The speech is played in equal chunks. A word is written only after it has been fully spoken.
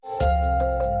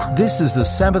This is the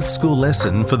Sabbath School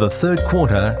lesson for the third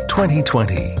quarter,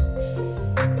 2020.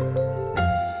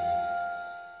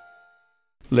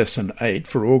 Lesson 8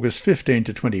 for August 15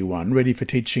 to 21, ready for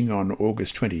teaching on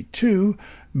August 22,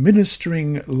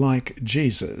 Ministering Like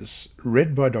Jesus,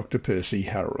 read by Dr. Percy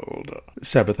Harold.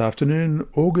 Sabbath afternoon,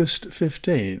 August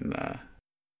 15.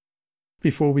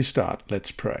 Before we start,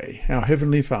 let's pray. Our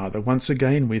Heavenly Father, once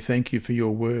again we thank you for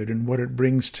your word and what it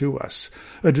brings to us,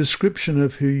 a description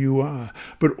of who you are,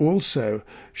 but also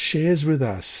shares with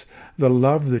us the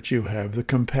love that you have, the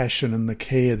compassion and the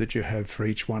care that you have for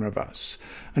each one of us.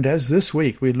 And as this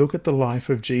week we look at the life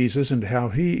of Jesus and how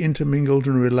he intermingled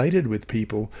and related with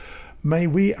people, may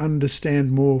we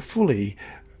understand more fully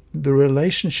the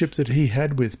relationship that he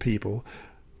had with people,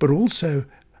 but also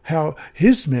how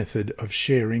his method of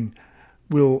sharing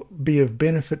will be of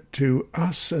benefit to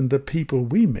us and the people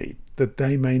we meet, that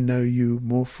they may know you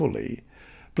more fully.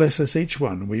 Bless us each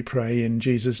one, we pray in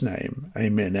Jesus' name.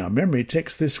 Amen. Our memory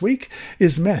text this week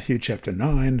is Matthew chapter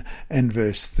 9 and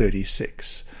verse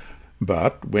 36.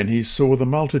 But when he saw the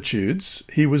multitudes,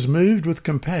 he was moved with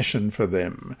compassion for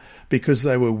them, because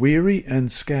they were weary and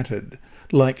scattered,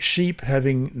 like sheep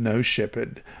having no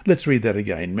shepherd. Let's read that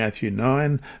again. Matthew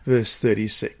 9, verse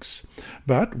 36.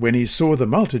 But when he saw the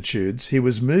multitudes, he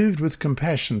was moved with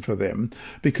compassion for them,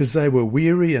 because they were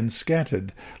weary and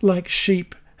scattered, like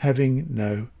sheep having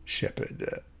no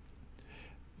shepherd.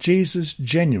 Jesus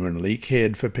genuinely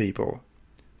cared for people.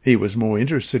 He was more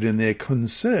interested in their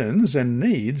concerns and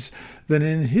needs than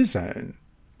in his own.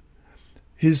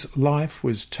 His life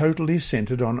was totally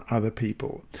centered on other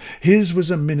people. His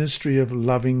was a ministry of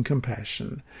loving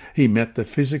compassion. He met the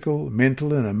physical,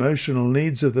 mental, and emotional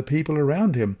needs of the people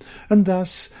around him, and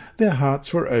thus their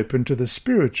hearts were open to the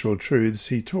spiritual truths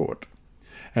he taught.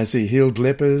 As he healed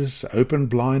lepers, opened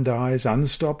blind eyes,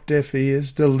 unstopped deaf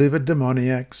ears, delivered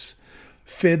demoniacs,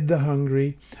 fed the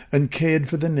hungry, and cared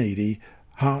for the needy,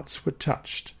 hearts were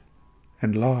touched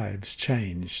and lives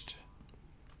changed.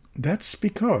 That's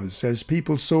because, as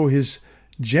people saw his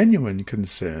genuine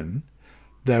concern,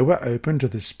 they were open to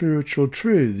the spiritual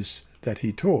truths that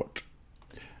he taught.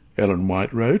 Ellen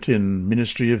White wrote in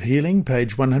Ministry of Healing,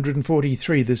 page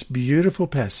 143, this beautiful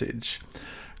passage: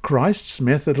 Christ's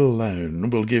method alone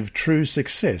will give true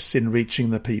success in reaching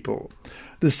the people.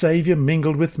 The Saviour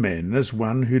mingled with men as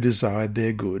one who desired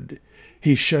their good.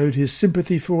 He showed his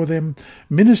sympathy for them,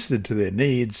 ministered to their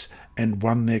needs, and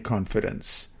won their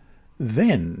confidence.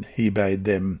 Then he bade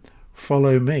them,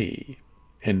 "Follow me."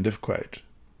 End of quote.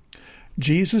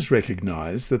 Jesus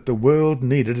recognized that the world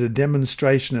needed a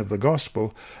demonstration of the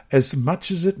gospel as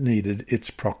much as it needed its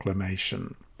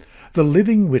proclamation. The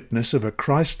living witness of a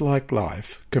Christ-like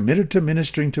life, committed to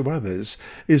ministering to others,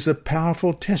 is a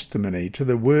powerful testimony to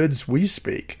the words we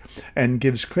speak and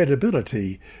gives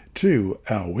credibility to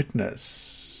our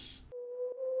witness.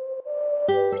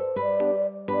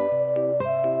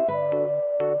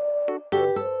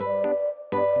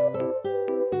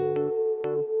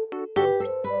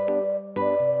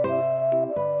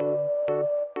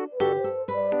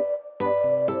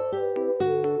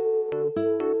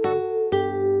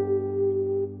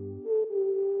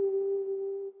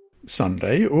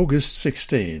 Sunday, August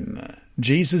 16.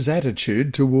 Jesus'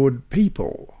 attitude toward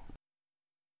people.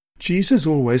 Jesus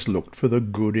always looked for the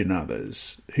good in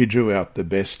others. He drew out the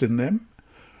best in them.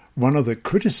 One of the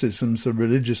criticisms the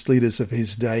religious leaders of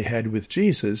his day had with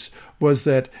Jesus was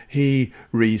that he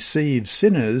receives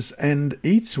sinners and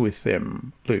eats with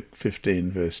them, Luke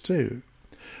 15, verse 2.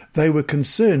 They were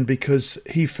concerned because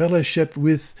he fellowshiped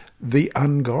with the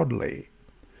ungodly.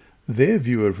 Their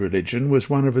view of religion was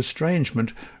one of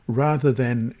estrangement rather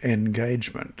than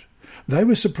engagement. They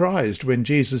were surprised when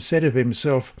Jesus said of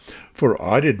himself, "For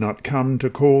I did not come to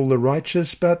call the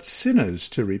righteous but sinners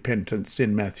to repentance,"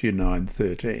 in Matthew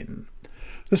 9:13.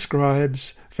 The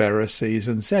scribes, Pharisees,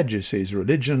 and Sadducees'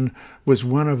 religion was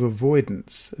one of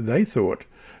avoidance. They thought,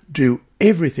 do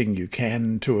everything you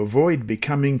can to avoid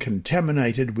becoming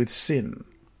contaminated with sin.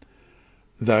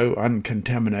 Though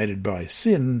uncontaminated by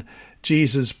sin,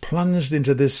 Jesus plunged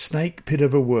into this snake pit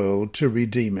of a world to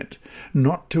redeem it,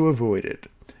 not to avoid it.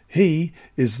 He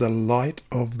is the light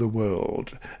of the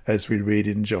world, as we read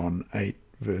in John 8,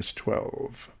 verse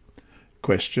 12.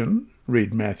 Question: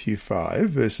 read Matthew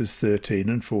 5, verses 13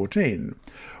 and 14.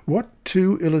 What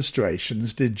two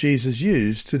illustrations did Jesus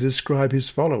use to describe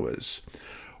his followers?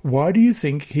 Why do you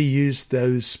think he used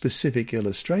those specific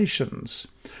illustrations?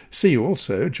 See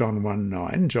also John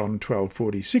 1:9, John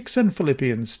 12:46, and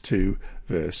Philippians 2,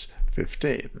 verse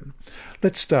 15.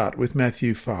 Let's start with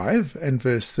Matthew 5 and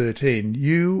verse 13.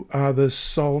 You are the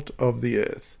salt of the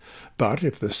earth. But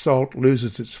if the salt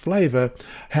loses its flavour,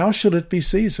 how shall it be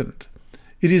seasoned?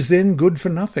 It is then good for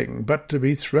nothing, but to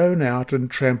be thrown out and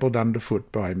trampled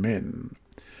underfoot by men.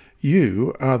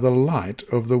 You are the light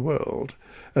of the world.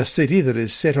 A city that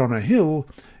is set on a hill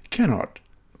cannot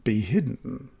be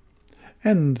hidden.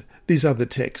 And these other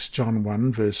texts, John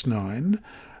 1 verse 9,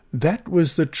 that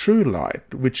was the true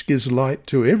light which gives light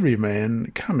to every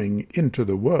man coming into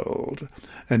the world.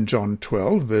 And John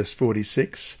 12 verse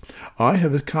 46, I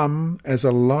have come as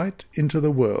a light into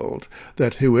the world,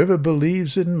 that whoever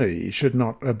believes in me should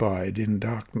not abide in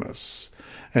darkness.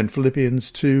 And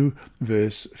Philippians 2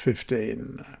 verse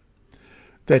 15,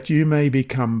 that you may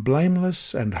become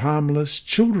blameless and harmless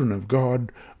children of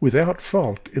God, without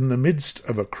fault in the midst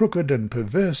of a crooked and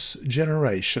perverse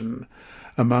generation,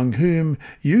 among whom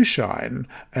you shine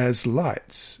as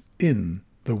lights in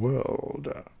the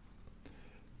world.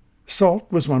 Salt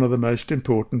was one of the most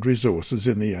important resources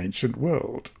in the ancient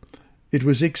world. It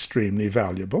was extremely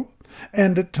valuable,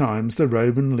 and at times the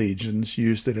Roman legions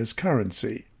used it as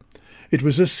currency. It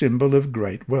was a symbol of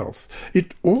great wealth.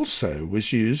 It also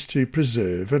was used to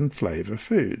preserve and flavour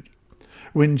food.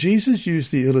 When Jesus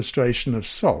used the illustration of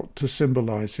salt to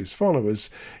symbolize his followers,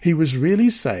 he was really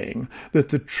saying that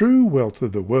the true wealth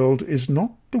of the world is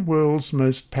not the world's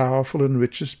most powerful and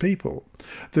richest people.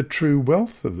 The true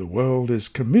wealth of the world is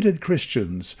committed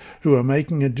Christians who are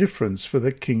making a difference for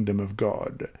the kingdom of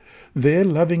God. Their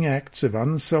loving acts of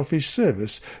unselfish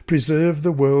service preserve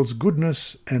the world's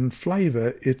goodness and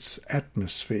flavour its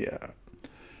atmosphere.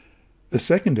 The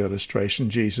second illustration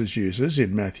Jesus uses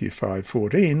in Matthew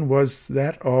 5:14 was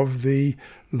that of the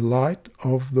light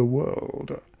of the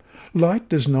world. Light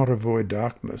does not avoid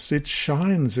darkness. It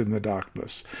shines in the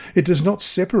darkness. It does not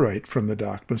separate from the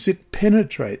darkness. It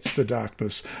penetrates the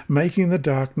darkness, making the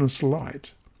darkness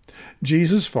light.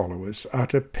 Jesus' followers are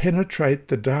to penetrate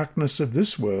the darkness of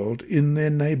this world in their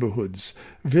neighbourhoods,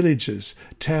 villages,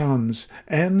 towns,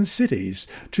 and cities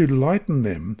to lighten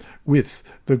them with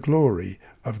the glory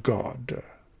of God.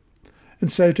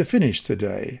 And so to finish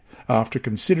today, after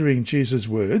considering Jesus'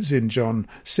 words in John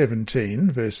 17,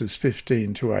 verses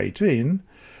 15 to 18,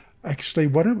 actually,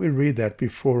 why don't we read that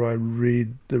before I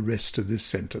read the rest of this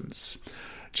sentence?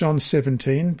 John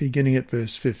 17, beginning at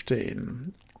verse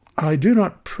 15. I do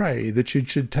not pray that you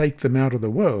should take them out of the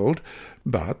world,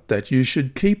 but that you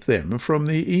should keep them from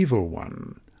the evil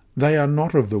one. They are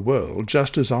not of the world,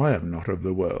 just as I am not of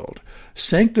the world.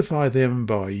 Sanctify them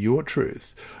by your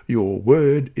truth. Your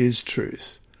word is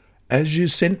truth. As you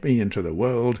sent me into the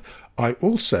world, I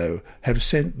also have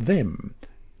sent them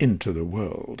into the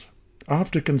world.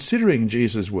 After considering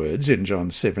Jesus' words in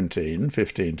John 17,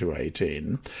 15 to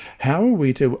 18, how are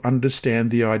we to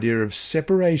understand the idea of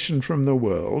separation from the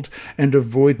world and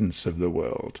avoidance of the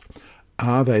world?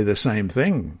 Are they the same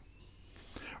thing?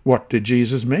 What did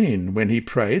Jesus mean when he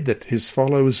prayed that his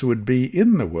followers would be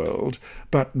in the world,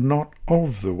 but not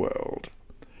of the world?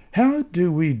 How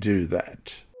do we do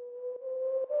that?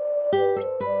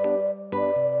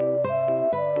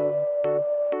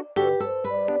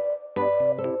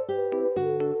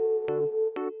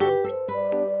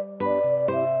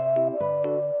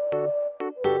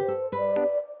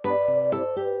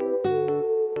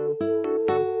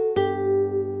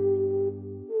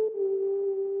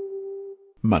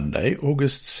 Monday,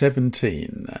 August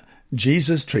 17.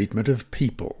 Jesus' treatment of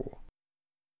people.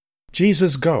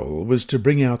 Jesus' goal was to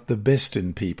bring out the best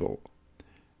in people.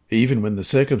 Even when the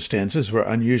circumstances were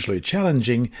unusually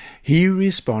challenging, he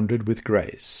responded with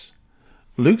grace.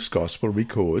 Luke's Gospel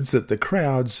records that the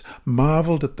crowds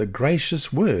marvelled at the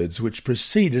gracious words which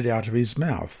proceeded out of his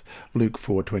mouth, Luke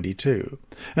 4:22.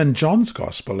 And John's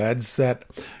Gospel adds that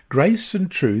grace and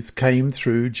truth came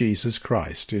through Jesus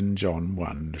Christ in John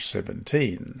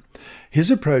 1:17.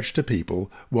 His approach to people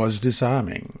was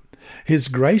disarming. His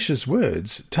gracious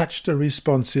words touched a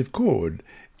responsive chord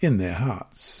in their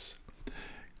hearts.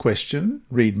 Question: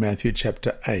 read Matthew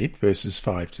chapter 8, verses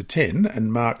 5 to 10,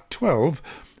 and Mark 12,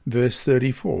 verse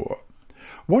 34.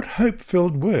 What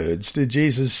hope-filled words did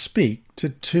Jesus speak to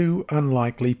two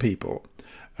unlikely people,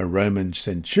 a Roman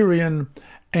centurion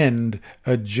and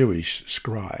a Jewish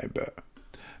scribe?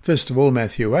 First of all,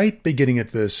 Matthew 8, beginning at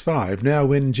verse 5. Now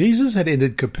when Jesus had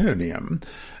entered Capernaum,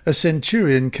 a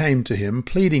centurion came to him,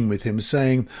 pleading with him,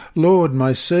 saying, Lord,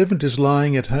 my servant is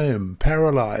lying at home,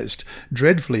 paralyzed,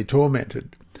 dreadfully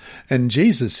tormented. And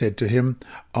Jesus said to him,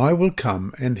 I will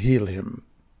come and heal him.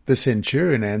 The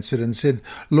centurion answered and said,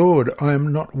 Lord, I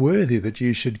am not worthy that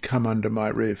you should come under my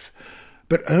roof,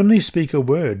 but only speak a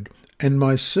word, and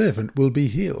my servant will be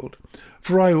healed.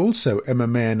 For I also am a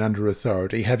man under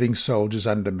authority, having soldiers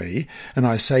under me, and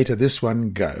I say to this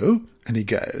one, Go, and he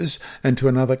goes, and to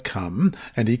another, Come,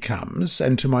 and he comes,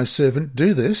 and to my servant,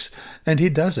 Do this, and he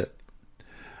does it."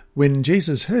 When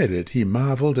Jesus heard it, he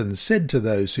marvelled and said to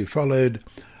those who followed,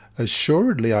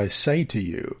 "Assuredly I say to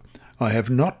you, I have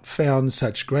not found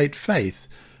such great faith,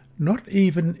 not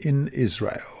even in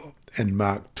Israel." And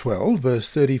Mark 12, verse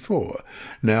 34.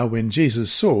 Now when Jesus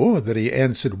saw that he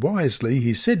answered wisely,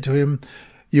 he said to him,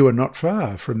 "You are not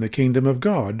far from the kingdom of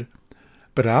God."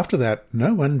 But after that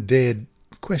no one dared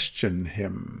question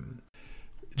him.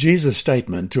 Jesus'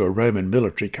 statement to a Roman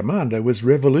military commander was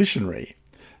revolutionary.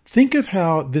 Think of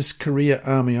how this career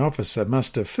army officer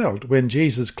must have felt when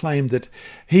Jesus claimed that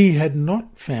he had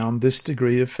not found this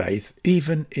degree of faith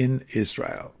even in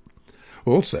Israel.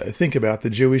 Also, think about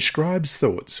the Jewish scribes'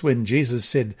 thoughts when Jesus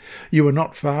said, "You are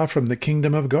not far from the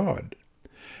kingdom of God."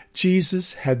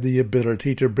 Jesus had the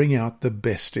ability to bring out the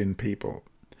best in people.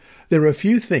 There are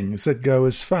few things that go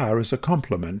as far as a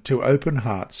compliment to open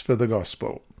hearts for the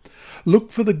gospel.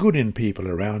 Look for the good in people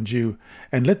around you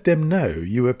and let them know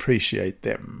you appreciate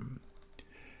them.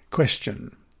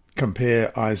 Question.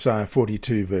 Compare Isaiah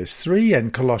 42 verse 3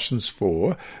 and Colossians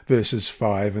 4 verses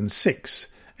 5 and 6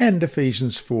 and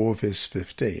Ephesians 4 verse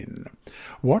 15.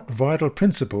 What vital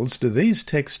principles do these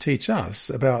texts teach us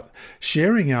about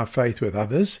sharing our faith with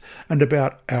others and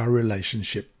about our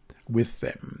relationship with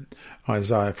them?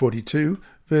 Isaiah 42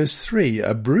 verse 3,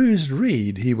 "A bruised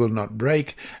reed he will not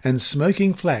break, and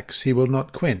smoking flax he will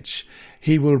not quench.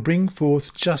 He will bring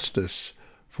forth justice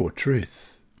for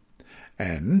truth."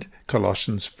 And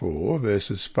Colossians 4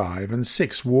 verses 5 and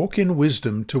 6, "Walk in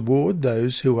wisdom toward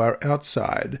those who are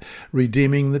outside,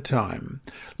 redeeming the time.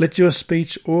 Let your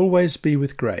speech always be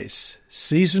with grace,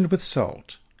 seasoned with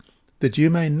salt, that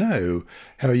you may know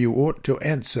how you ought to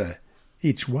answer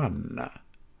each one."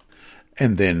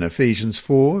 And then Ephesians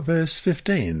 4 verse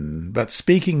 15, "But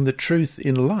speaking the truth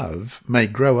in love may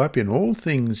grow up in all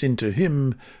things into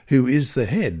him who is the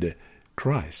head,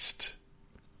 Christ."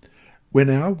 When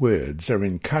our words are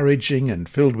encouraging and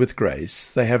filled with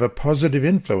grace, they have a positive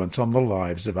influence on the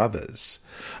lives of others.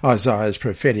 Isaiah's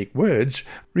prophetic words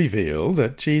reveal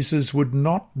that Jesus would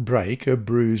not break a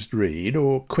bruised reed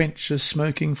or quench a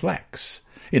smoking flax.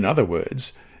 In other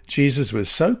words, Jesus was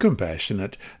so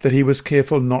compassionate that he was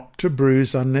careful not to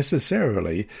bruise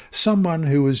unnecessarily someone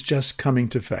who was just coming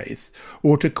to faith,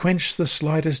 or to quench the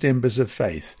slightest embers of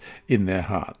faith in their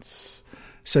hearts.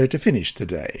 So to finish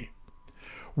today,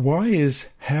 why is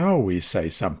how we say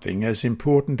something as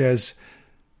important as,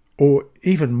 or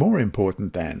even more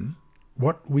important than,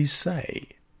 what we say?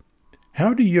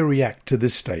 How do you react to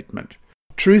this statement?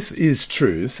 Truth is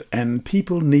truth, and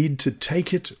people need to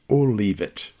take it or leave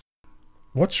it.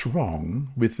 What's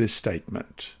wrong with this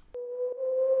statement?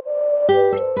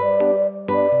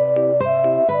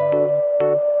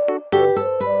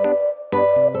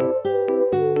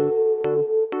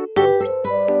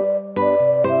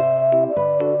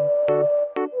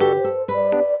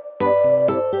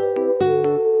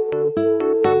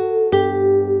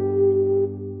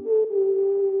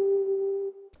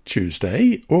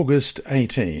 Tuesday, August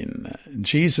 18.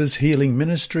 Jesus Healing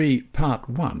Ministry, Part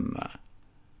 1.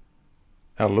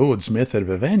 Our Lord's method of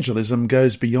evangelism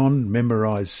goes beyond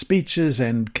memorized speeches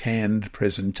and canned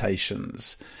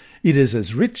presentations. It is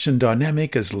as rich and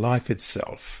dynamic as life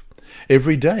itself.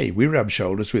 Every day we rub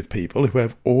shoulders with people who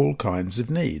have all kinds of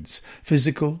needs,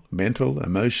 physical, mental,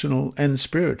 emotional, and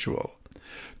spiritual.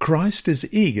 Christ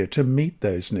is eager to meet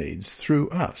those needs through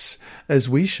us as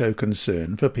we show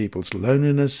concern for people's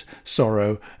loneliness,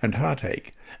 sorrow, and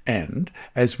heartache, and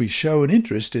as we show an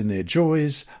interest in their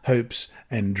joys, hopes,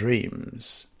 and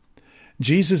dreams.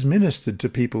 Jesus ministered to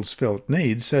people's felt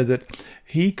needs so that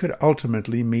he could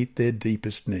ultimately meet their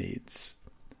deepest needs.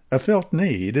 A felt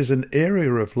need is an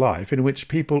area of life in which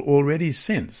people already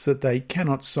sense that they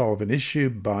cannot solve an issue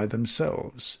by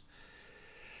themselves.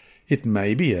 It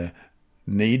may be a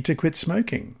need to quit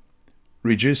smoking,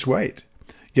 reduce weight,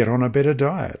 get on a better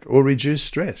diet, or reduce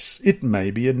stress. It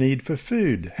may be a need for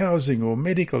food, housing, or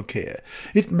medical care.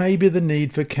 It may be the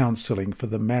need for counselling for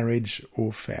the marriage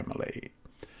or family.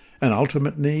 An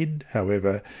ultimate need,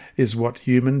 however, is what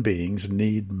human beings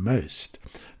need most: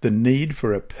 the need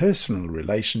for a personal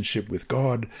relationship with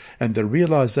God and the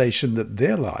realization that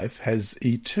their life has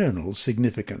eternal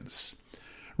significance.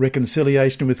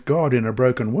 Reconciliation with God in a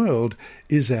broken world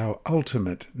is our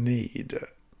ultimate need.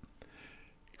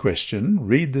 Question.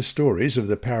 Read the stories of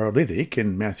the paralytic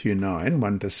in Matthew 9,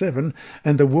 1-7,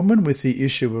 and the woman with the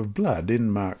issue of blood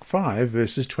in Mark 5,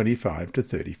 verses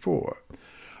 25-34.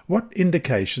 What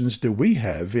indications do we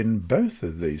have in both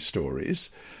of these stories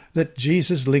that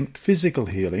Jesus linked physical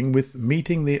healing with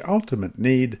meeting the ultimate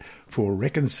need for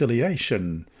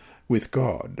reconciliation with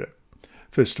God?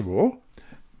 First of all,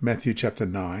 Matthew chapter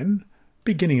 9,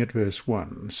 beginning at verse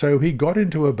 1. So he got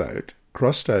into a boat,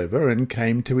 crossed over, and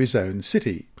came to his own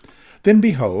city. Then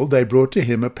behold, they brought to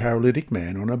him a paralytic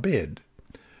man on a bed.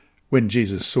 When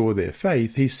Jesus saw their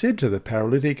faith, he said to the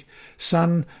paralytic,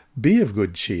 Son, be of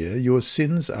good cheer, your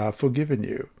sins are forgiven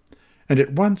you. And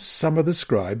at once some of the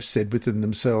scribes said within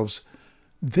themselves,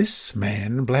 This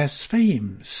man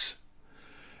blasphemes.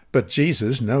 But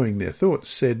Jesus, knowing their thoughts,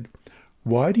 said,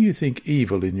 Why do you think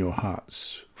evil in your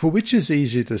hearts? For which is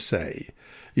easier to say,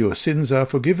 Your sins are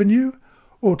forgiven you,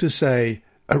 or to say,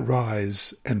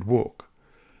 Arise and walk?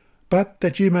 But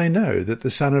that you may know that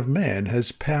the Son of Man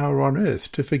has power on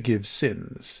earth to forgive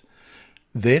sins.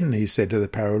 Then he said to the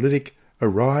paralytic,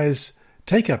 Arise,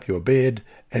 take up your bed,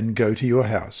 and go to your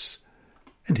house.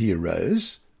 And he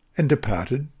arose and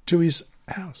departed to his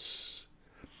house.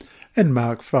 And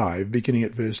Mark 5, beginning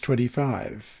at verse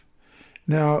 25.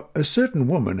 Now a certain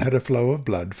woman had a flow of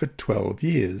blood for 12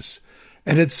 years,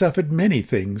 and had suffered many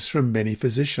things from many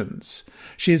physicians.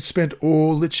 She had spent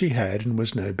all that she had, and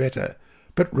was no better,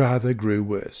 but rather grew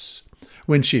worse.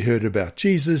 When she heard about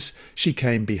Jesus, she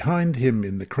came behind him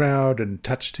in the crowd and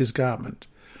touched his garment.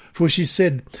 For she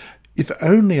said, If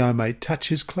only I may touch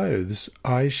his clothes,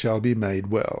 I shall be made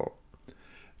well.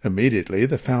 Immediately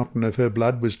the fountain of her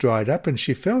blood was dried up, and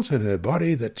she felt in her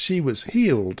body that she was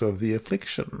healed of the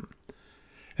affliction.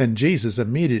 And Jesus,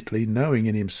 immediately knowing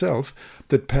in himself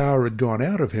that power had gone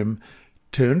out of him,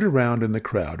 turned around in the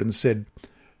crowd and said,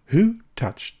 Who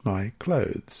touched my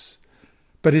clothes?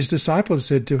 But his disciples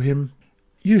said to him,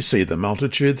 You see the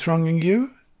multitude thronging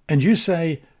you, and you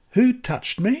say, Who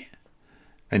touched me?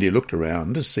 And he looked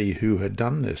around to see who had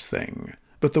done this thing.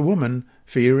 But the woman,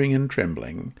 fearing and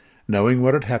trembling, knowing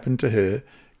what had happened to her,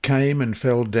 came and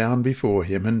fell down before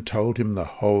him and told him the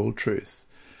whole truth.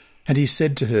 And he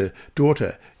said to her,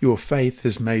 Daughter, your faith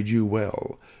has made you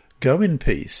well. Go in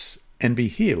peace and be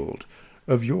healed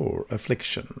of your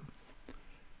affliction.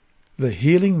 The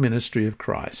healing ministry of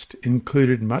Christ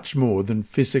included much more than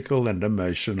physical and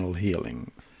emotional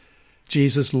healing.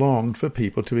 Jesus longed for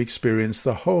people to experience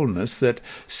the wholeness that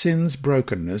sin's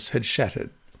brokenness had shattered.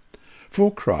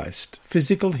 For Christ,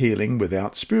 physical healing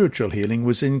without spiritual healing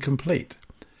was incomplete.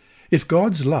 If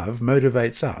God's love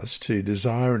motivates us to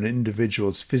desire an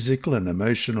individual's physical and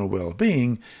emotional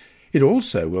well-being, it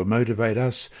also will motivate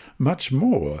us much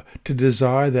more to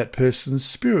desire that person's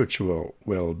spiritual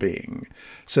well-being,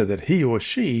 so that he or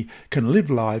she can live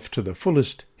life to the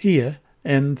fullest here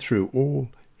and through all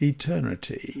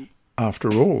eternity.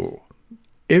 After all,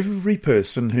 every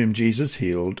person whom Jesus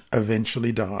healed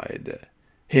eventually died.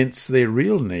 Hence their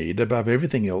real need above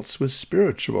everything else was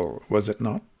spiritual, was it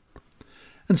not?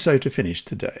 And so to finish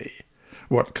today,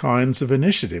 what kinds of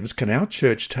initiatives can our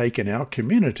church take in our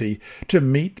community to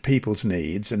meet people's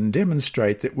needs and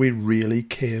demonstrate that we really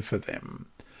care for them?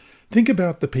 Think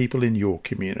about the people in your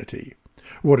community.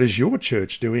 What is your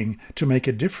church doing to make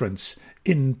a difference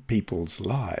in people's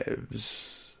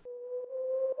lives?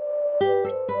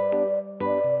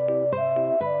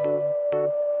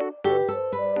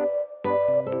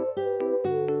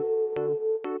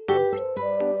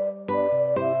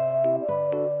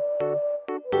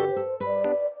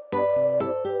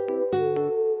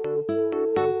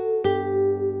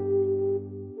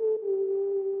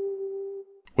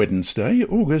 Wednesday,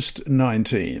 August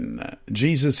 19.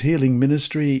 Jesus Healing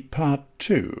Ministry, Part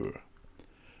 2.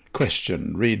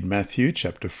 Question. Read Matthew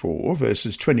chapter 4,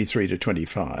 verses 23 to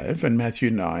 25, and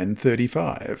Matthew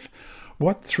 9:35.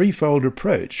 What threefold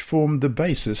approach formed the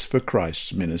basis for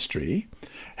Christ's ministry?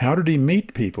 How did he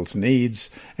meet people's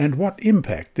needs, and what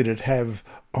impact did it have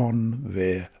on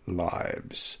their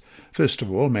lives? First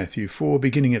of all, Matthew 4,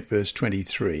 beginning at verse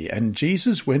 23. And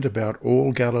Jesus went about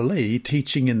all Galilee,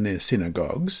 teaching in their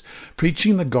synagogues,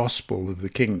 preaching the gospel of the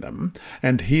kingdom,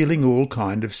 and healing all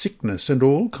kind of sickness and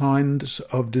all kinds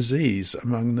of disease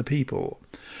among the people.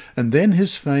 And then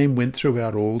his fame went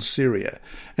throughout all Syria,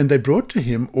 and they brought to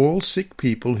him all sick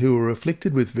people who were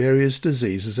afflicted with various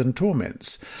diseases and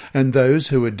torments, and those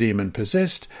who were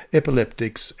demon-possessed,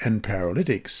 epileptics, and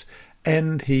paralytics,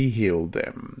 and he healed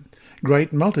them.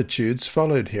 Great multitudes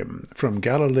followed him, from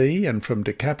Galilee and from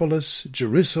Decapolis,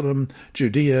 Jerusalem,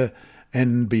 Judea,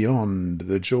 and beyond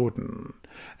the Jordan.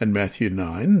 And Matthew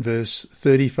 9, verse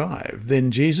 35. Then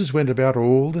Jesus went about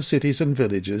all the cities and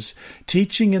villages,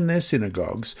 teaching in their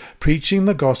synagogues, preaching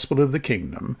the gospel of the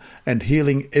kingdom, and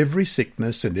healing every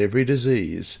sickness and every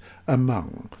disease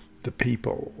among the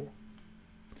people.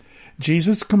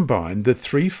 Jesus combined the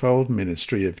threefold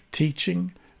ministry of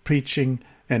teaching, preaching,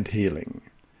 and healing.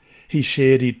 He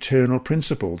shared eternal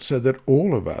principles so that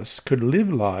all of us could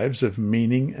live lives of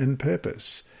meaning and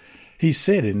purpose. He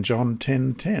said in John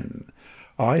 10:10,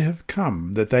 "I have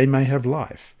come that they may have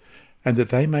life, and that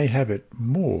they may have it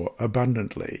more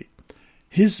abundantly."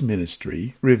 His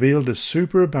ministry revealed a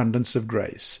superabundance of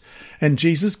grace, and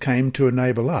Jesus came to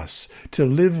enable us to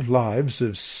live lives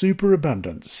of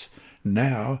superabundance,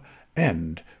 now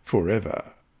and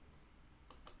forever.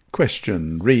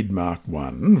 Question. Read Mark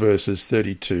 1, verses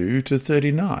 32 to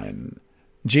 39.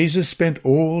 Jesus spent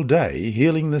all day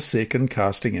healing the sick and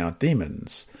casting out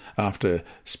demons. After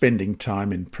spending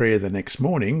time in prayer the next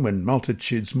morning, when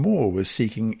multitudes more were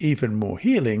seeking even more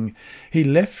healing, he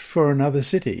left for another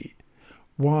city.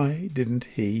 Why didn't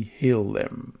he heal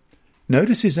them?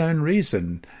 Notice his own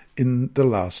reason in the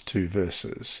last two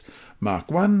verses.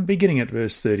 Mark 1, beginning at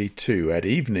verse 32, "At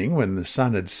evening, when the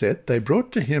sun had set, they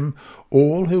brought to him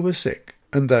all who were sick,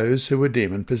 and those who were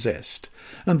demon-possessed,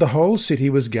 and the whole city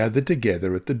was gathered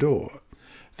together at the door.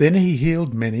 Then he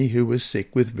healed many who were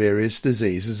sick with various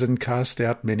diseases, and cast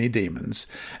out many demons,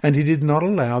 and he did not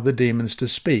allow the demons to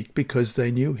speak, because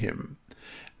they knew him.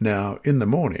 Now in the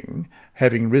morning,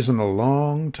 having risen a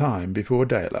long time before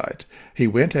daylight, he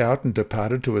went out and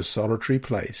departed to a solitary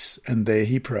place, and there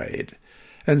he prayed.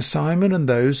 And Simon and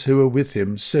those who were with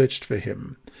him searched for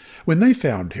him. When they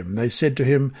found him, they said to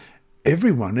him,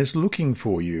 'Everyone is looking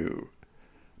for you.'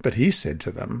 But he said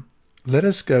to them, 'Let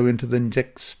us go into the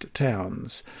next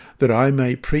towns, that I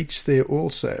may preach there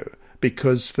also,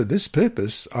 because for this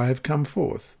purpose I have come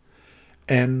forth.'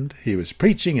 And he was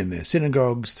preaching in their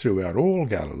synagogues throughout all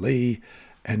Galilee,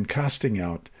 and casting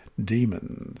out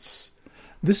demons."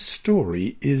 This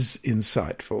story is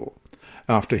insightful.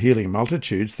 After healing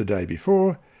multitudes the day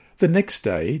before, the next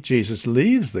day Jesus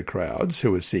leaves the crowds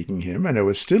who were seeking him and who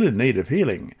were still in need of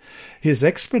healing. His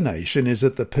explanation is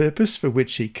that the purpose for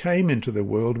which he came into the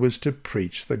world was to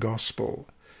preach the gospel.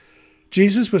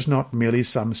 Jesus was not merely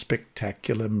some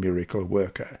spectacular miracle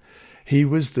worker. He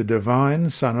was the divine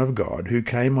Son of God who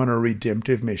came on a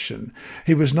redemptive mission.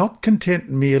 He was not content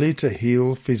merely to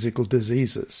heal physical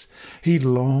diseases. He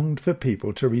longed for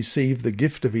people to receive the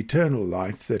gift of eternal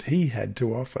life that he had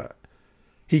to offer.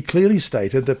 He clearly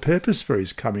stated the purpose for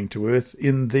his coming to earth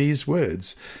in these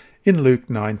words, in Luke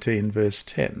 19, verse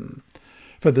 10,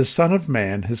 "For the Son of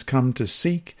Man has come to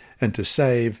seek and to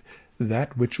save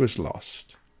that which was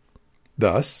lost."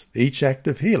 Thus, each act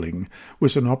of healing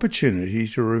was an opportunity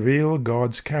to reveal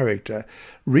God's character,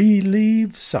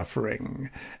 relieve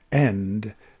suffering,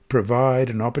 and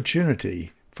provide an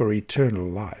opportunity for eternal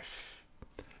life.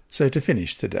 So to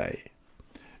finish today,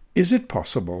 is it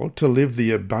possible to live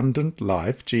the abundant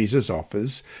life Jesus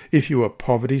offers if you are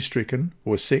poverty-stricken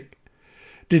or sick?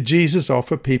 Did Jesus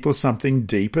offer people something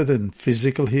deeper than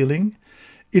physical healing?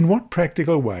 In what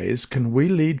practical ways can we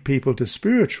lead people to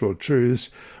spiritual truths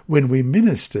when we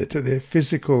minister to their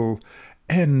physical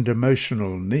and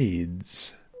emotional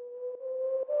needs?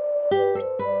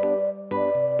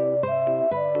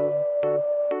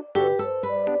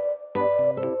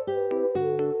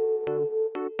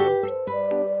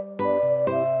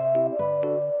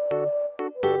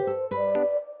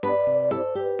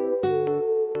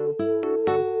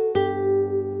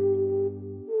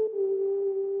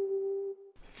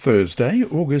 Thursday,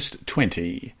 August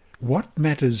 20. What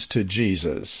matters to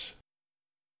Jesus?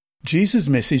 Jesus'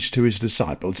 message to his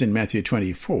disciples in Matthew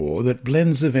 24 that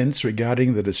blends events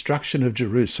regarding the destruction of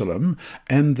Jerusalem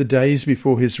and the days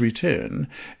before his return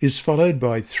is followed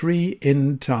by 3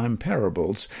 end-time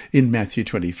parables in Matthew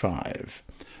 25.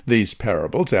 These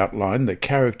parables outline the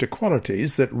character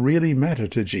qualities that really matter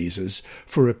to Jesus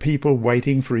for a people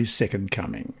waiting for his second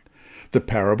coming. The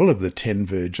parable of the 10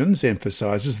 virgins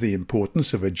emphasizes the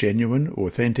importance of a genuine,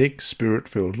 authentic,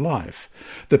 spirit-filled life.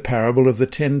 The parable of the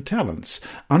 10 talents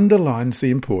underlines the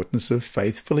importance of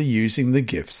faithfully using the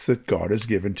gifts that God has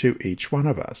given to each one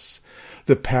of us.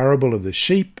 The parable of the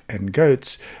sheep and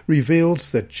goats reveals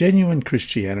that genuine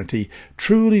Christianity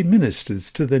truly ministers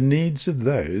to the needs of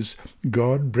those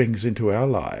God brings into our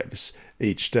lives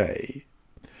each day.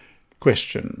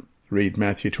 Question. Read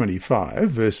Matthew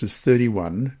 25, verses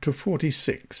 31 to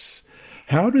 46.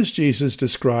 How does Jesus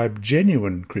describe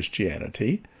genuine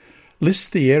Christianity?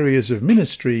 List the areas of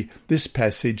ministry this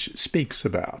passage speaks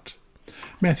about.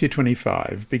 Matthew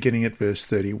 25, beginning at verse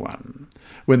 31.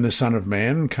 When the Son of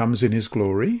Man comes in his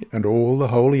glory, and all the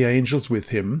holy angels with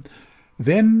him,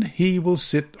 then he will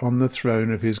sit on the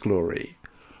throne of his glory.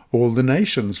 All the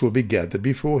nations will be gathered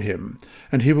before him,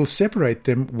 and he will separate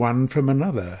them one from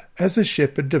another, as a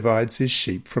shepherd divides his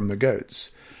sheep from the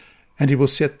goats. and he will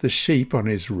set the sheep on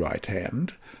his right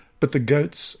hand, but the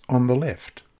goats on the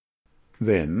left.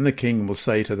 Then the king will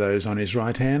say to those on his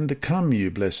right hand, Come,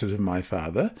 you blessed of my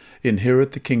Father,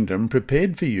 inherit the kingdom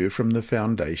prepared for you from the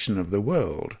foundation of the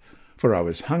world. For I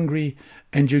was hungry,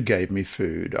 and you gave me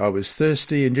food. I was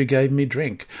thirsty, and you gave me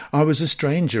drink. I was a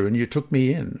stranger, and you took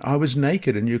me in. I was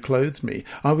naked, and you clothed me.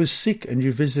 I was sick, and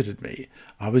you visited me.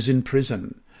 I was in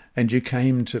prison, and you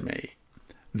came to me.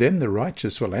 Then the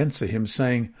righteous will answer him,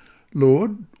 saying,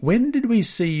 Lord, when did we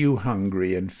see you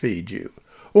hungry and feed you,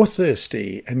 or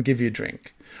thirsty and give you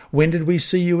drink? When did we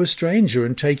see you a stranger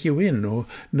and take you in, or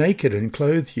naked and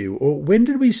clothe you? Or when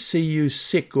did we see you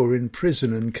sick or in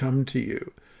prison and come to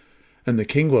you? And the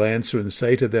king will answer and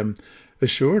say to them,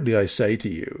 Assuredly I say to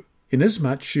you,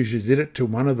 inasmuch as you did it to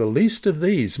one of the least of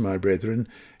these, my brethren,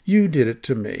 you did it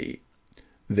to me.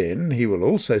 Then he will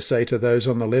also say to those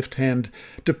on the left hand,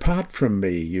 Depart from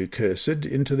me, you cursed,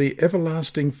 into the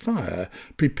everlasting fire,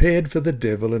 prepared for the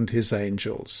devil and his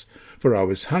angels. For I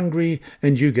was hungry,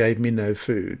 and you gave me no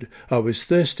food. I was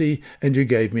thirsty, and you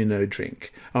gave me no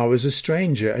drink. I was a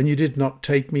stranger, and you did not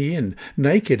take me in.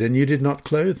 Naked, and you did not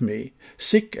clothe me.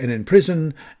 Sick and in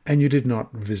prison, and you did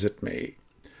not visit me.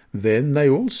 Then they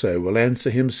also will answer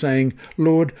him, saying,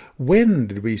 Lord, when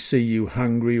did we see you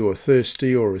hungry or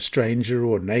thirsty or a stranger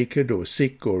or naked or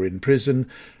sick or in prison,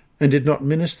 and did not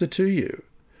minister to you?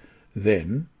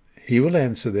 Then he will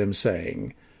answer them,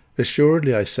 saying,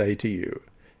 Assuredly I say to you,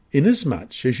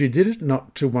 inasmuch as you did it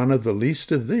not to one of the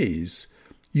least of these,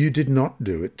 you did not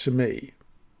do it to me.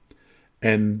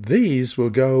 And these will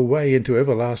go away into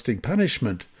everlasting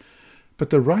punishment, but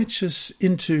the righteous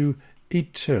into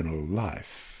eternal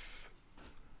life.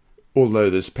 Although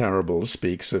this parable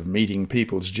speaks of meeting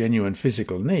people's genuine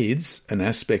physical needs, an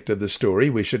aspect of the story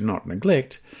we should not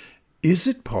neglect, is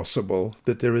it possible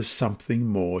that there is something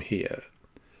more here?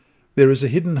 There is a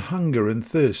hidden hunger and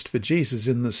thirst for Jesus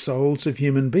in the souls of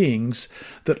human beings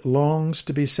that longs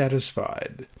to be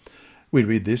satisfied. We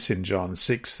read this in John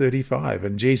 6:35,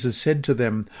 and Jesus said to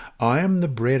them, I am the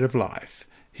bread of life.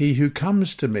 He who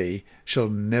comes to me shall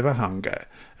never hunger,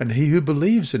 and he who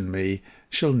believes in me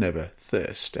shall never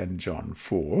thirst. And John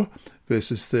 4,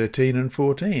 verses 13 and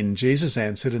 14, Jesus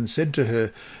answered and said to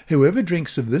her, Whoever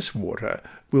drinks of this water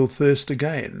will thirst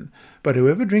again, but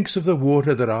whoever drinks of the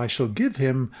water that I shall give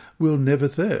him will never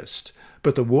thirst.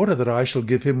 But the water that I shall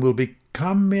give him will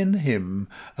become in him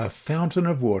a fountain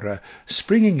of water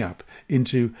springing up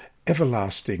into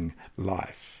everlasting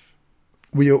life.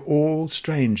 We are all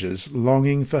strangers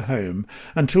longing for home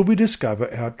until we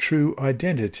discover our true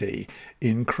identity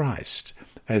in Christ,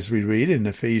 as we read in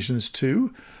Ephesians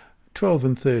 2:12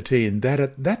 and 13, that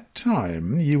at that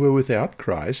time you were without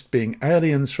Christ, being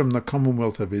aliens from the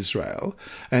commonwealth of Israel,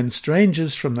 and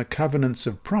strangers from the covenants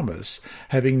of promise,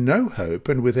 having no hope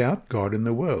and without God in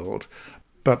the world.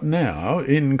 But now,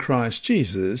 in Christ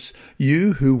Jesus,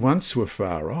 you who once were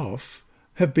far off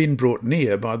have been brought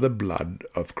near by the blood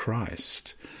of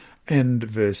Christ. And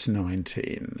verse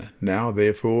 19, Now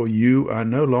therefore you are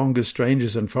no longer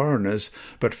strangers and foreigners,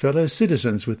 but fellow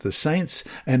citizens with the saints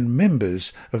and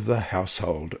members of the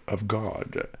household of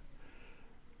God.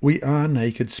 We are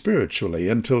naked spiritually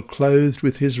until clothed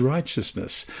with his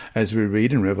righteousness, as we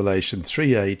read in Revelation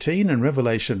 3:18 and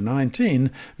Revelation 19,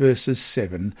 verses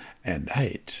 7 and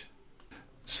 8.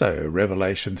 So,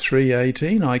 Revelation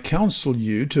 3:18, I counsel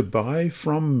you to buy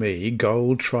from me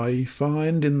gold tried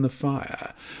in the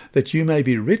fire, that you may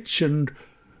be rich, and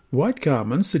white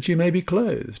garments, that you may be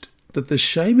clothed, that the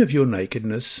shame of your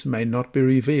nakedness may not be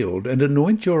revealed, and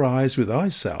anoint your eyes with eye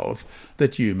salve,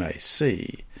 that you may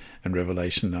see. And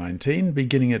Revelation 19,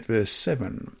 beginning at verse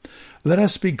 7, Let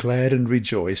us be glad and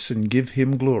rejoice and give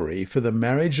him glory, for the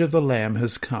marriage of the Lamb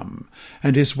has come,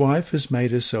 and his wife has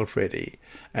made herself ready.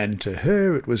 And to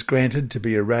her it was granted to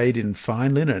be arrayed in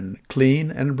fine linen, clean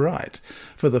and bright,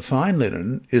 for the fine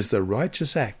linen is the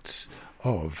righteous acts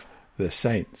of the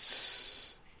saints.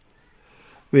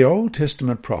 The Old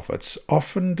Testament prophets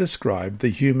often described the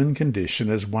human condition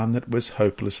as one that was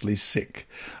hopelessly sick.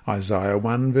 Isaiah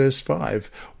 1 verse 5,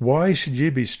 Why should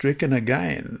you be stricken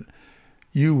again?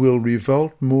 You will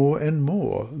revolt more and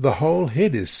more. The whole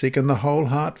head is sick and the whole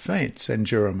heart faints. And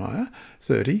Jeremiah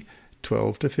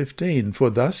 30:12-15, For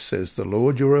thus says the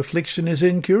Lord, your affliction is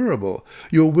incurable,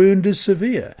 your wound is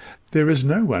severe. There is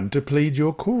no one to plead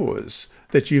your cause,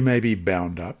 that you may be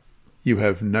bound up You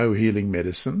have no healing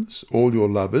medicines. All your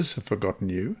lovers have forgotten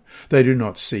you. They do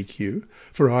not seek you.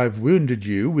 For I have wounded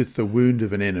you with the wound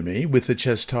of an enemy, with the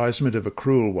chastisement of a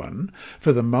cruel one.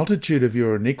 For the multitude of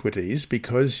your iniquities,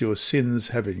 because your sins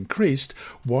have increased,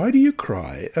 why do you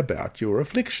cry about your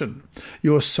affliction?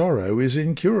 Your sorrow is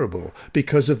incurable,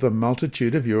 because of the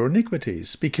multitude of your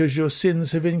iniquities, because your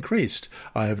sins have increased.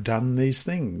 I have done these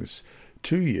things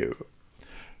to you.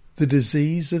 The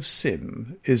disease of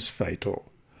sin is fatal.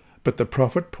 But the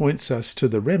prophet points us to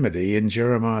the remedy in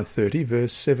Jeremiah 30,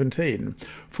 verse 17.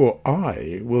 For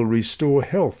I will restore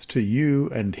health to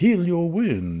you and heal your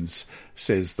wounds,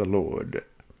 says the Lord.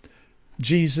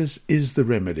 Jesus is the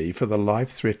remedy for the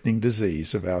life-threatening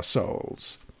disease of our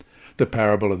souls. The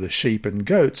parable of the sheep and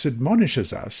goats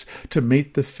admonishes us to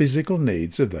meet the physical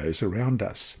needs of those around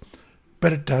us.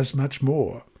 But it does much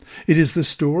more. It is the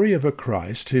story of a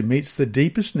Christ who meets the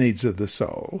deepest needs of the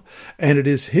soul, and it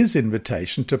is his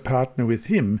invitation to partner with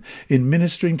him in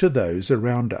ministering to those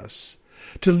around us.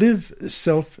 To live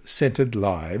self-centered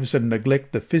lives and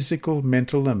neglect the physical,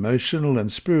 mental, emotional, and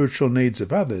spiritual needs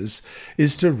of others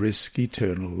is to risk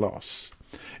eternal loss.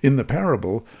 In the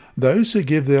parable, those who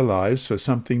give their lives for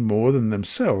something more than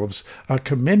themselves are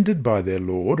commended by their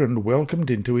Lord and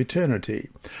welcomed into eternity,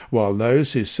 while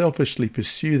those who selfishly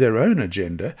pursue their own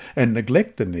agenda and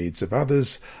neglect the needs of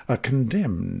others are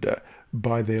condemned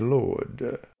by their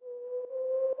Lord.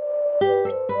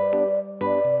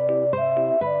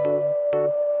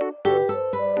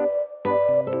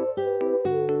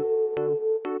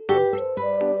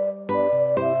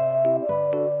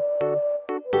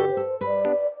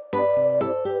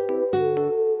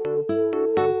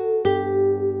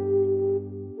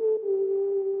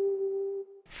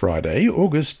 Friday,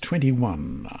 August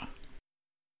 21.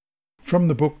 From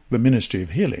the book The Ministry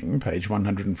of Healing, page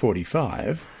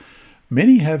 145,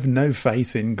 many have no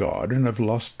faith in God and have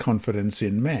lost confidence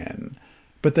in man,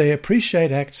 but they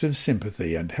appreciate acts of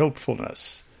sympathy and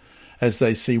helpfulness. As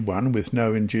they see one with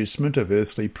no inducement of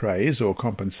earthly praise or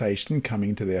compensation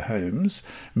coming to their homes,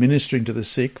 ministering to the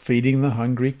sick, feeding the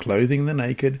hungry, clothing the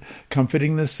naked,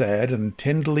 comforting the sad, and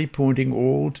tenderly pointing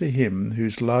all to him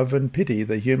whose love and pity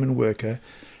the human worker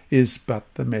is but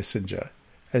the messenger.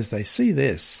 As they see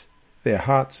this, their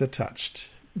hearts are touched.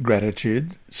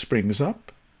 Gratitude springs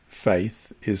up.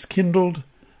 Faith is kindled.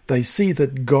 They see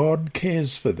that God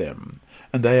cares for them,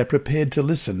 and they are prepared to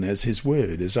listen as his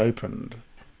word is opened.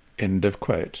 End of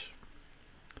quote.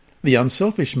 The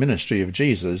unselfish ministry of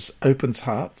Jesus opens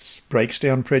hearts, breaks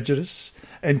down prejudice,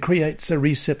 and creates a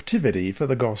receptivity for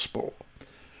the gospel.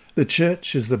 The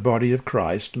church is the body of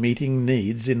Christ meeting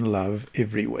needs in love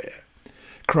everywhere.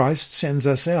 Christ sends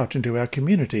us out into our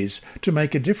communities to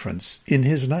make a difference in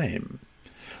his name.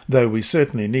 Though we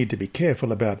certainly need to be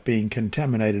careful about being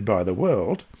contaminated by the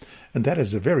world, and that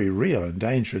is a very real and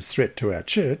dangerous threat to our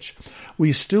church,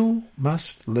 we still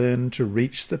must learn to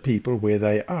reach the people where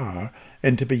they are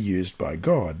and to be used by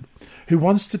God, who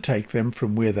wants to take them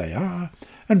from where they are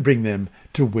and bring them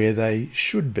to where they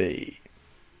should be.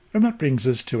 And that brings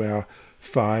us to our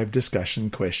 5 discussion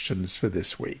questions for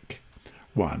this week.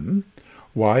 1.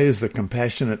 Why is the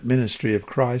compassionate ministry of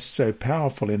Christ so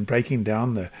powerful in breaking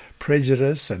down the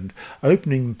prejudice and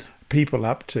opening people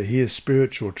up to hear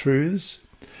spiritual truths?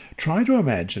 Try to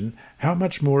imagine how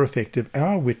much more effective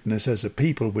our witness as a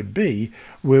people would be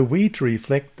were we to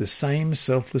reflect the same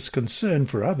selfless concern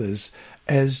for others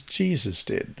as Jesus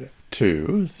did.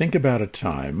 2. Think about a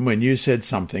time when you said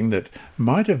something that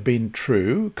might have been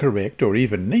true, correct, or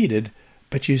even needed,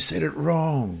 but you said it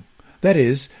wrong. That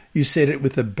is, you said it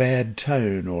with a bad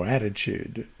tone or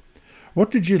attitude.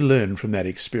 What did you learn from that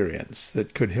experience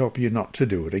that could help you not to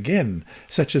do it again,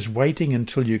 such as waiting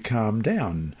until you calm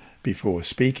down before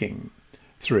speaking?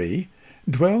 3.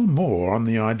 Dwell more on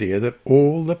the idea that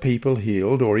all the people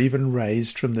healed or even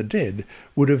raised from the dead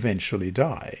would eventually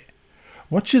die.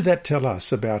 What should that tell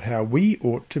us about how we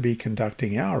ought to be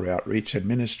conducting our outreach and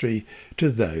ministry to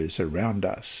those around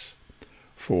us?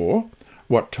 4.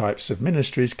 What types of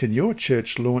ministries can your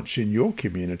church launch in your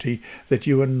community that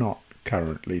you are not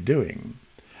currently doing?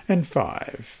 And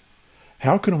 5.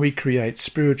 How can we create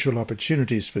spiritual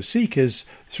opportunities for seekers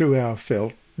through our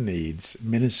felt needs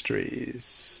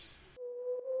ministries?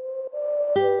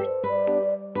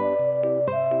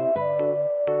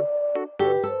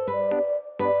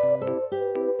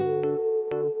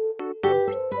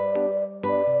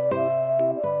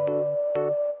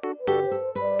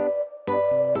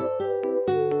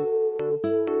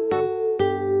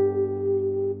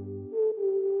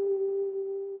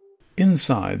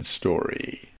 Inside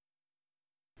Story.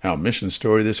 Our mission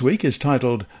story this week is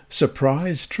titled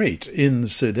Surprise Treat in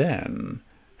Sudan,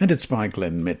 and it's by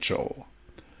Glenn Mitchell.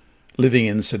 Living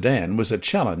in Sudan was a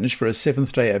challenge for a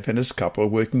Seventh-day Adventist couple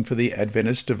working for the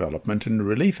Adventist Development and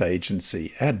Relief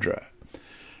Agency, ADRA.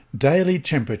 Daily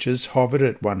temperatures hovered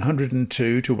at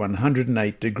 102 to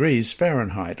 108 degrees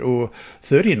Fahrenheit, or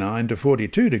 39 to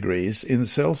 42 degrees in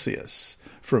Celsius,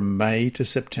 from May to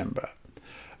September.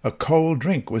 A cold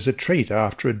drink was a treat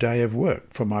after a day of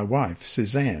work for my wife,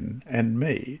 Suzanne, and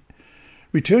me.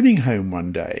 Returning home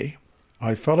one day,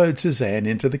 I followed Suzanne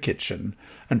into the kitchen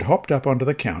and hopped up onto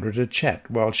the counter to chat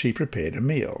while she prepared a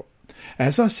meal.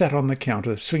 As I sat on the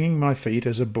counter swinging my feet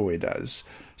as a boy does,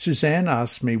 Suzanne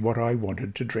asked me what I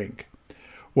wanted to drink.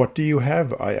 "What do you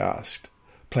have?" I asked.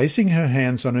 Placing her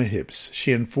hands on her hips,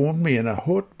 she informed me in a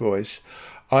haut voice,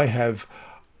 "I have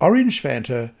orange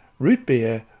Fanta, root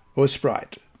beer, or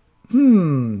Sprite."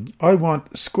 I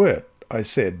want Squirt," I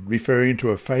said, referring to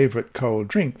a favourite cold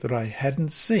drink that I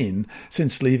hadn't seen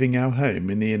since leaving our home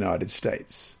in the United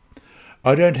States.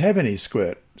 "I don't have any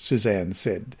Squirt," Suzanne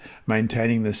said,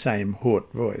 maintaining the same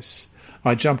haut voice.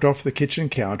 I jumped off the kitchen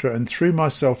counter and threw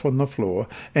myself on the floor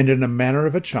and, in the manner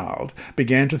of a child,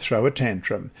 began to throw a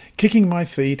tantrum. Kicking my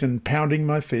feet and pounding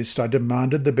my fist, I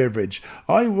demanded the beverage.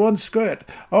 "I want Squirt!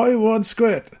 I want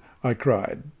Squirt!" I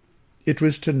cried. It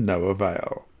was to no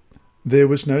avail. There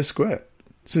was no Squirt.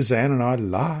 Suzanne and I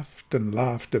laughed and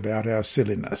laughed about our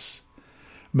silliness.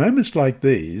 Moments like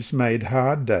these made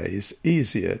hard days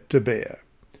easier to bear.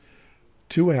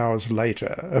 2 hours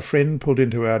later, a friend pulled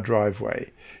into our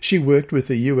driveway. She worked with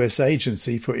the U.S.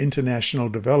 Agency for International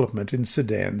Development in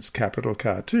Sudan's capital,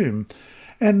 Khartoum,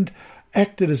 and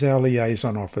acted as our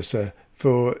liaison officer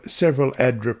for several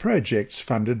ADRA projects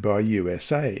funded by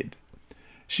U.S. aid.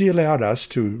 She allowed us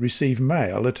to receive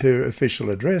mail at her official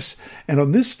address, and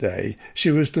on this day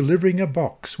she was delivering a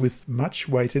box with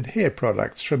much-awaited hair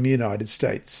products from the United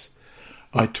States.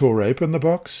 I tore open the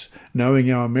box, knowing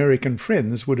our American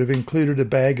friends would have included a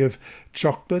bag of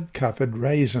chocolate-covered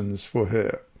raisins for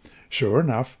her. Sure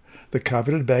enough, the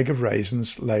coveted bag of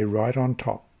raisins lay right on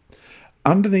top.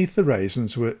 Underneath the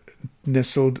raisins were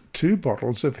nestled 2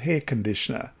 bottles of hair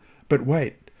conditioner. But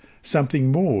wait,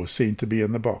 something more seemed to be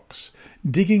in the box.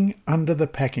 Digging under the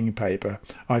packing paper,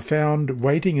 I found,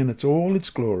 waiting in all its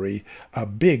glory, a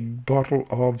big bottle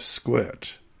of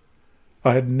Squirt.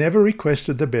 I had never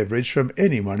requested the beverage from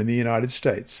anyone in the United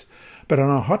States, but on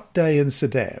a hot day in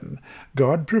Sudan,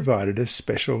 God provided a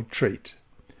special treat.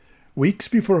 Weeks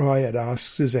before I had asked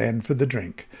Suzanne for the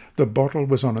drink, the bottle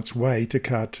was on its way to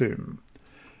Khartoum.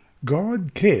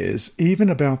 God cares even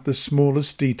about the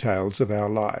smallest details of our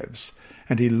lives,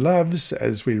 and he loves,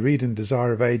 as we read in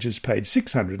Desire of Ages, page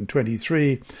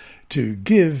 623, to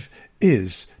give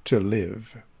is to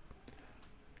live.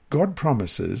 God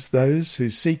promises those who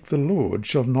seek the Lord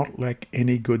shall not lack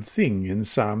any good thing in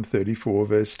Psalm 34,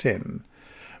 verse 10.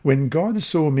 When God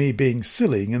saw me being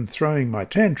silly and throwing my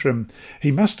tantrum,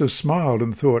 he must have smiled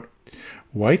and thought,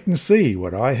 "Wait and see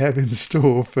what I have in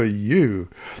store for you."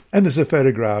 And there's a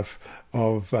photograph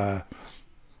of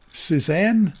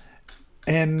Suzanne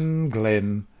and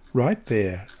Glenn right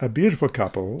there, a beautiful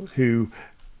couple who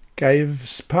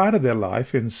gave part of their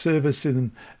life in service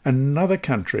in another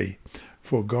country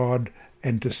for God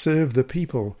and to serve the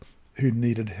people who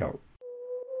needed help.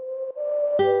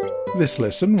 This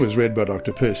lesson was read by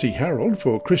Dr. Percy Harold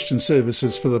for Christian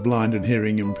Services for the Blind and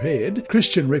Hearing Impaired,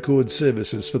 Christian Record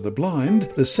Services for the Blind,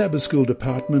 the Sabbath School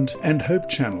Department, and Hope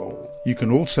Channel. You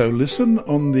can also listen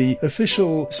on the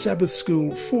official Sabbath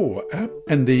School 4 app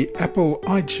and the Apple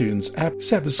iTunes app,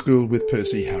 Sabbath School with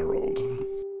Percy Harold.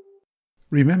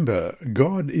 Remember,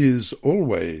 God is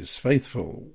always faithful.